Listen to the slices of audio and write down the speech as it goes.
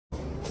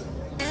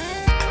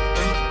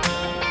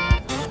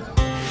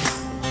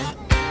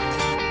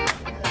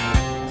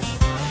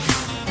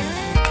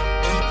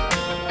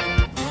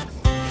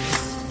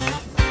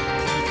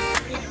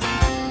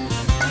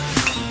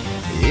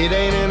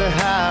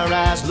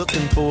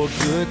looking for a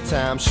good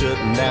time,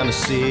 shutting down the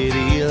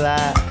city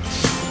lights.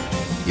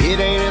 It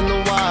ain't in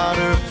the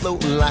water,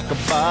 floating like a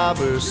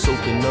bobber,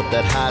 soaking up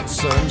that hot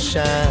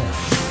sunshine.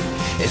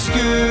 As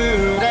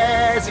good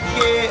as it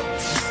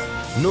gets,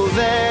 no,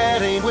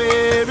 that ain't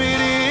where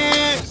it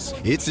is.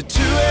 It's at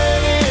 2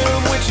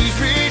 a.m. when she's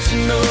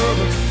reaching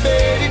over,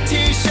 faded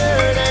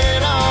t-shirt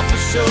and off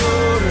her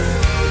shoulder,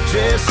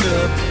 dressed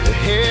up, her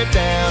hair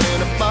down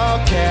in a ball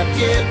cap,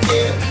 yeah,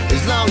 yeah.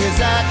 As long as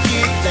I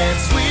get that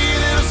sweet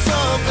little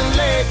something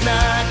late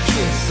night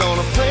kiss on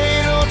a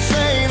plane or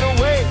train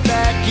away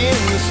back in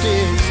the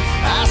sticks,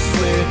 I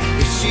swear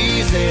if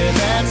she's there,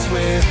 that's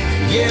where,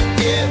 yeah,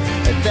 yeah,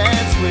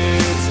 that's where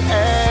it's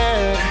at.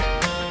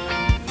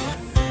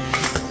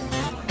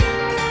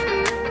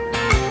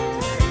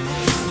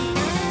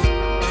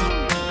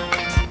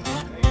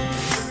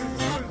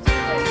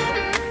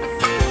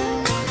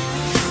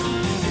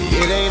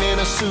 It ain't in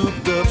a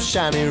souped up,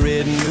 shiny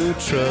red new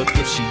truck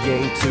if she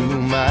ain't to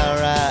my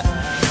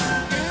right.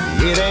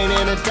 It ain't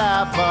in a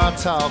dive bar,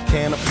 tall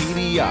can of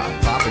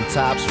PDR, popping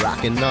tops,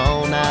 rocking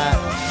all night.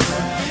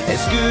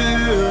 As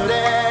good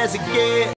as it gets.